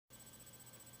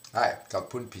Hi,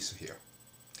 Kalpun Piso here.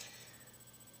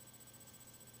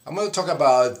 I'm going to talk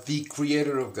about the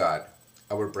creator of God,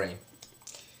 our brain.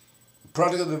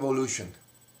 Product of evolution.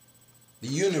 The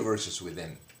universes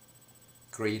within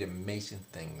create amazing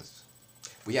things.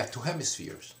 We have two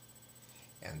hemispheres,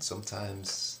 and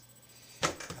sometimes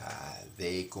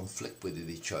they conflict with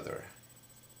each other.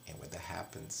 And when that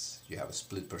happens, you have a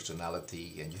split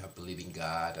personality, and you have belief in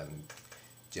God and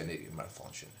genetic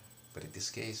malfunction. But in this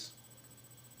case,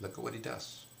 look at what he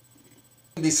does.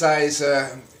 Besides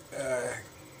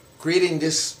creating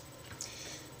this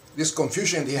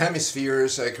confusion in the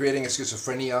hemispheres, creating a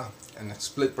schizophrenia and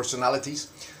split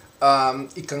personalities,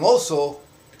 it can also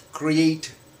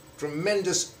create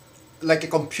tremendous, like a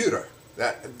computer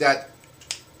that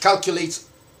calculates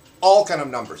all kind of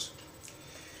numbers,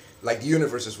 like the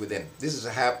universe is within. This is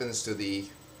what happens to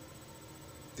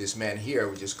this man here,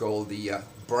 which is called the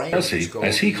brain. Does he,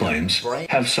 as he claims,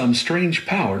 have some strange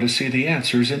power to see the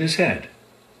answers in his head?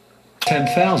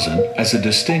 10,000 as a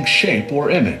distinct shape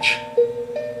or image.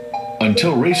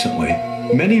 Until recently,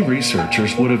 many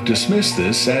researchers would have dismissed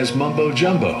this as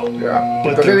mumbo-jumbo. Yeah,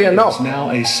 but there is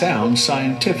now a sound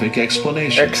scientific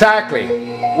explanation. Exactly.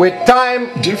 With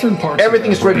time, different parts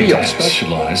everything is revealed.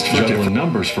 Specialized for juggling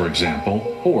numbers, for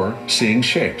example, or seeing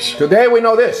shapes. Today we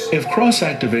know this. If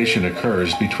cross-activation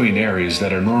occurs between areas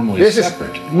that are normally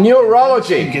separate, is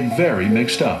neurology. It can get very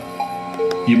mixed up.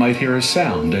 You might hear a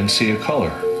sound and see a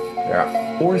color.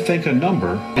 Yeah. Or think a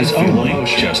number is only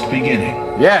just beginning.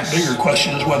 Yes. The bigger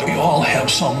question is whether we all have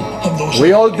some of those.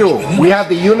 We all do. We have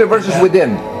the universes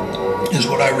within. Is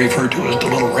what I refer to as the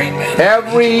little Rain Man.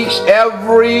 Every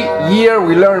year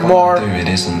we learn more.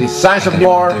 The science of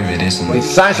more. The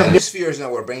science of hemispheres in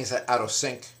our brains are out of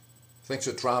sync, thanks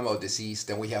to trauma or disease.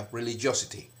 Then we have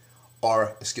religiosity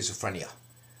or schizophrenia,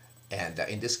 and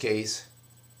in this case,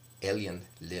 alien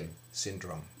limb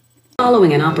syndrome.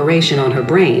 Following an operation on her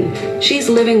brain, she's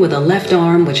living with a left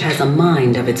arm which has a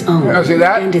mind of its own. See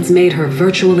that? And it's made her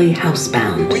virtually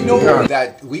housebound. We know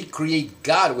that we create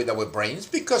God with our brains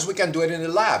because we can do it in the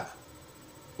lab.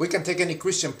 We can take any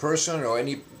Christian person or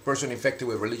any person infected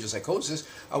with religious psychosis,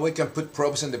 and we can put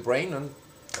probes in the brain and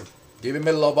give him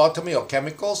a lobotomy or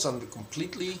chemicals, and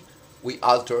completely we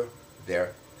alter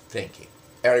their thinking.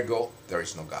 Ergo, there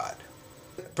is no God.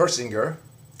 Persinger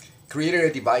created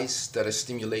a device that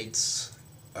stimulates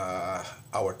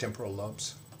our temporal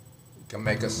lobes. It can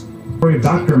make us... For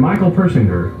Dr. Michael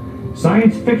Persinger,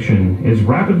 science fiction is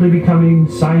rapidly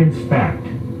becoming science fact.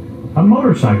 A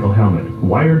motorcycle helmet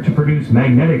wired to produce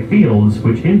magnetic fields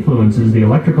which influences the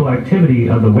electrical activity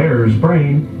of the wearer's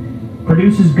brain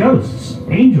produces ghosts,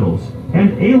 angels,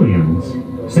 and aliens.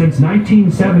 Since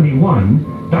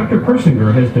 1971, Dr.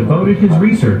 Persinger has devoted his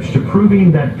research to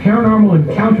proving that paranormal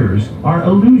encounters are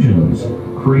illusions.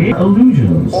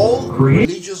 All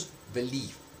religious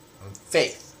belief and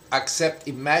faith accept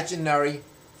imaginary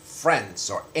friends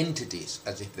or entities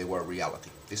as if they were reality.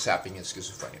 This happened in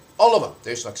schizophrenia. All of them,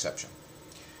 there's no exception.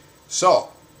 So,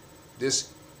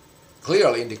 this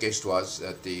clearly indicates to us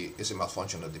that it's a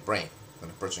malfunction of the brain when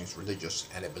a person is religious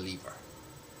and a believer.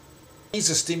 It needs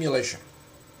a stimulation.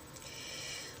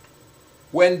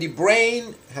 When the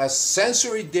brain has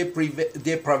sensory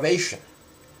deprivation,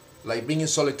 like being in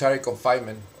solitary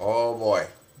confinement, oh boy,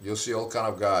 you'll see all kind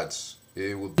of gods.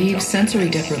 Deep sensory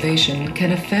deprivation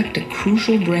can affect a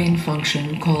crucial brain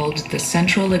function called the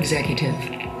central executive.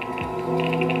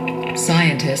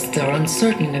 Scientists are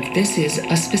uncertain if this is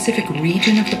a specific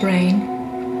region of the brain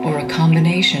or a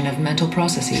combination of mental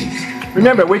processes.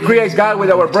 Remember, we create God with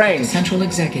our brain. The central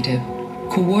executive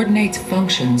coordinates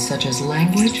functions such as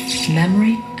language,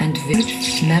 memory, and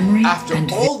vision. After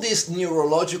all this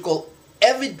neurological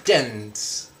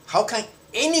evidence, how can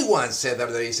anyone say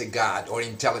that there is a God or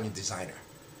intelligent designer?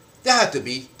 They have to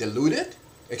be deluded,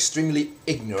 extremely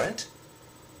ignorant,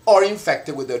 or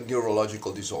infected with a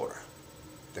neurological disorder.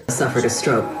 Suffered a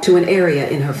stroke to an area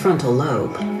in her frontal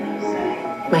lobe.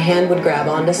 My hand would grab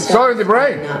onto stuff. It's all in the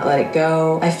brain. Not let it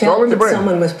go. I felt that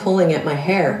someone was pulling at my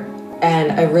hair,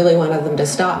 and I really wanted them to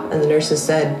stop. And the nurses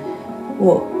said,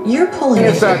 "Well, you're pulling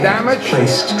at your hair." Damage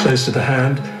placed close to the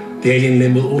hand, the alien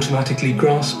limb will automatically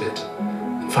grasp it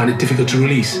and find it difficult to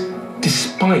release,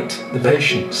 despite the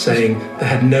patient saying they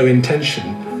had no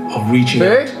intention of reaching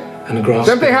out and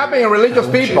grasping. Same thing happening in religious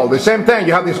people. The same thing.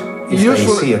 You have this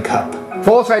useful, see a cup,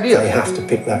 false idea. They have to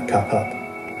pick that cup up.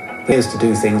 It is to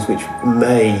do things which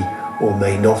may or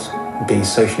may not be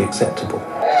socially acceptable.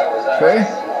 See?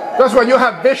 That's when you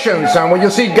have visions and when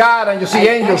you see God and you see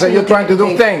angels and you're trying to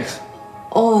do things.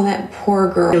 Oh, that poor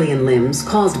girl. Alien limbs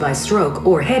caused by stroke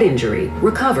or head injury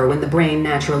recover when the brain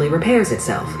naturally repairs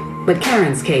itself. But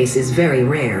Karen's case is very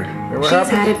rare. She's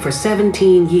had it for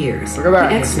 17 years. The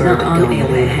expert on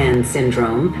alien hand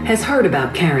syndrome has heard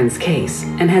about Karen's case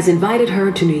and has invited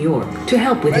her to New York to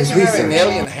help with his research. Having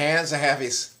alien hands, I have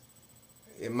his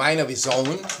mind of his own,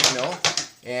 you know,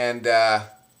 and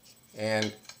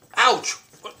ouch!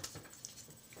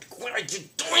 What are you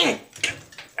doing?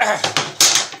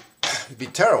 It'd be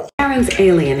terrible. Karen's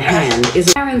alien hand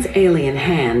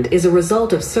is a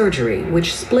result of surgery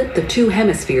which split the two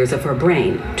hemispheres of her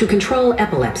brain to control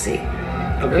epilepsy.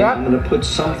 Okay, I'm going to put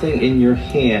something in your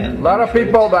hand. A lot of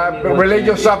people that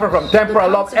religious suffer from temporal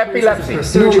lobe epilepsy. Her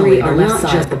surgery are not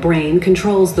just the brain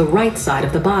controls the right side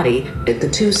of the body, the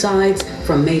two sides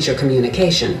from major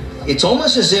communication. It's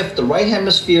almost as if the right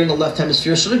hemisphere and the left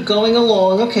hemisphere are sort of going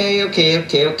along, okay,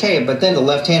 but then the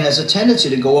left hand has a tendency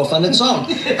to go off on its own.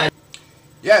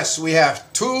 Yes, we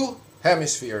have two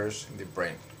hemispheres in the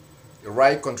brain. The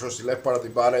right controls the left part of the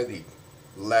body, the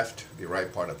left, the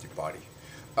right part of the body.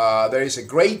 There is a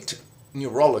great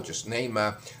neurologist named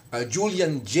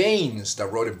Julian Jaynes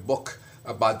that wrote a book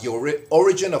about the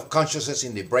origin of consciousness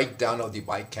in the breakdown of the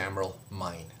bicameral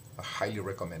mind. I highly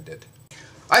recommend it.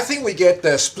 I think we get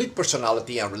split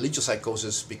personality and religious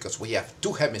psychosis because we have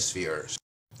two hemispheres.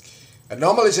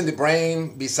 Anomalies in the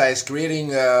brain, besides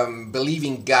creating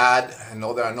believing God and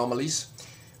other anomalies,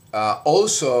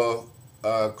 also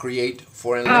create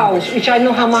foreign language. Which I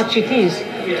know how much it is.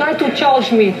 Try to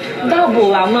charge me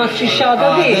double how much you shout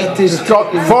it is. It's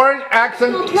called foreign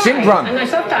accent syndrome.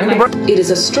 It is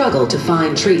a struggle to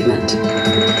find treatment.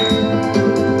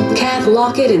 Kath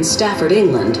Lockett in Stafford,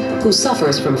 England, who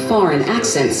suffers from foreign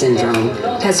accent syndrome,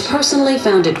 has personally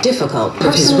found it difficult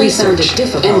with his research,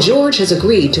 and George has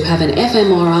agreed to have an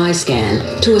fMRI scan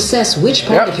to assess which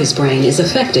part of his brain is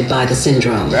affected by the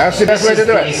syndrome. That's the best way to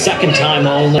do it. Second time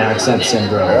only accent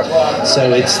syndrome,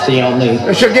 so it's the only.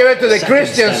 We should give it to the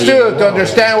Christians too to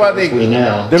understand where the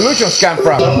delusions come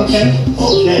from.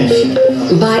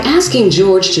 By asking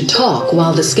George to talk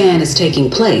while the scan is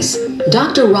taking place,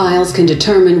 Dr. Riles can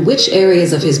determine which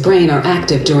areas of his brain are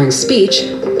active during speech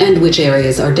and which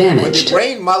areas are damaged.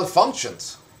 When the brain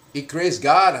malfunctions, it creates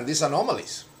God and these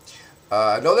anomalies.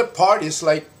 Another part is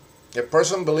like a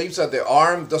person believes that the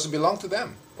arm doesn't belong to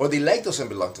them or the leg doesn't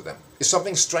belong to them. It's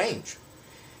something strange.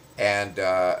 And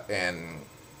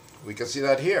we can see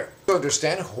that here. To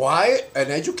understand why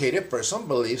an educated person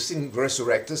believes in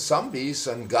resurrected zombies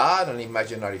and God and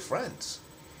imaginary friends.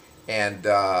 And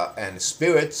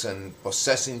spirits and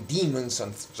possessing demons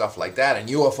and stuff like that, and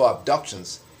UFO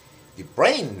abductions. The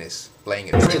brain is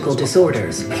playing a Physical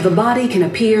disorders. The body can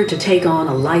appear to take on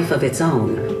a life of its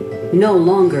own, no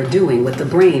longer doing what the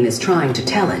brain is trying to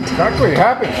tell it. Exactly, it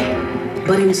happens.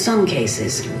 But in some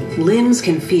cases, limbs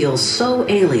can feel so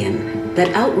alien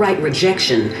that outright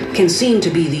rejection can seem to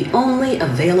be the only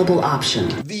available option.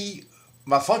 The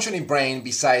malfunctioning brain,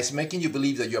 besides making you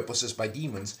believe that you are possessed by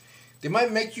demons, they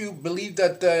might make you believe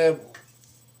that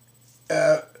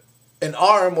an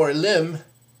arm or a limb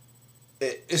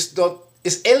is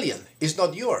alien, is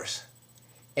not yours,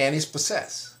 and is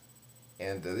possessed.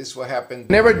 And this is what happened.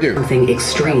 Never do. Something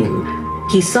extreme.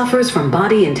 He suffers from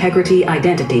body integrity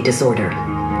identity disorder.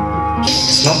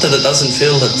 It's not that it doesn't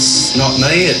feel it's not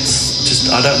me, it's just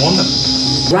I don't want it.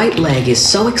 Right leg is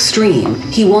so extreme,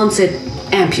 he wants it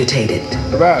amputated.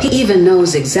 He even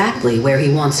knows exactly where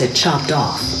he wants it chopped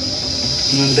off.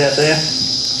 About there.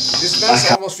 This man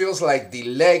almost feels like the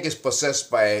leg is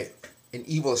possessed by an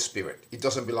evil spirit. It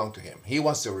doesn't belong to him. He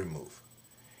wants to remove.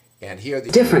 And here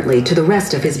differently to the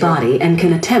rest of his body and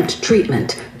can attempt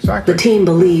treatment. Exactly. The team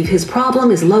believe his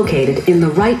problem is located in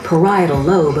the right parietal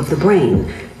lobe of the brain,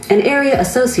 an area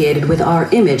associated with our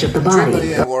image of the body. Treatment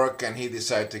didn't work, and he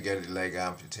decided to get his leg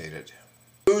amputated.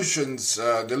 Delusions,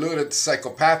 deluded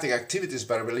psychopathic activities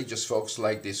by religious folks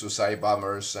like the suicide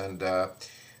bombers and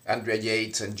Andrea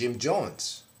Yates and Jim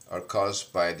Jones are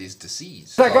caused by this disease.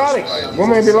 Psychotic.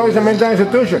 Woman belongs to a mental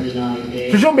institution.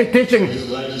 She shouldn't be teaching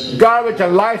garbage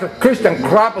and lies of Christian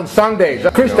crap on Sundays.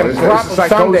 Christian crap on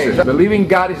Sundays. Believing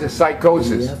God is a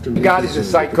psychosis. God is a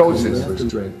psychosis.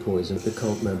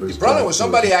 The problem when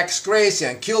somebody acts crazy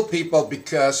and kill people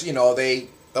because, you know,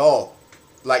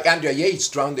 like Andrea Yates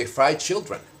drowned their 5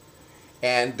 children.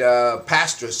 And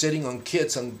pastors sitting on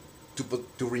kids and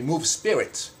to remove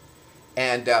spirits.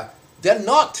 And they're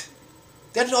not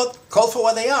called for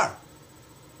what they are.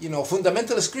 You know,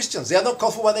 fundamentalist Christians, they are not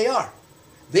called for what they are.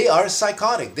 They are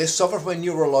psychotic. They suffer from a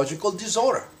neurological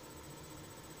disorder.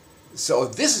 So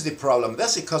this is the problem.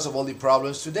 That's the cause of all the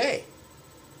problems today.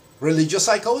 Religious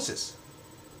psychosis.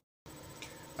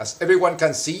 As everyone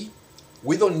can see,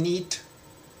 we don't need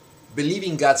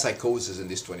believing God psychosis in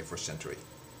this 21st century.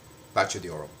 Pace de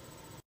oro.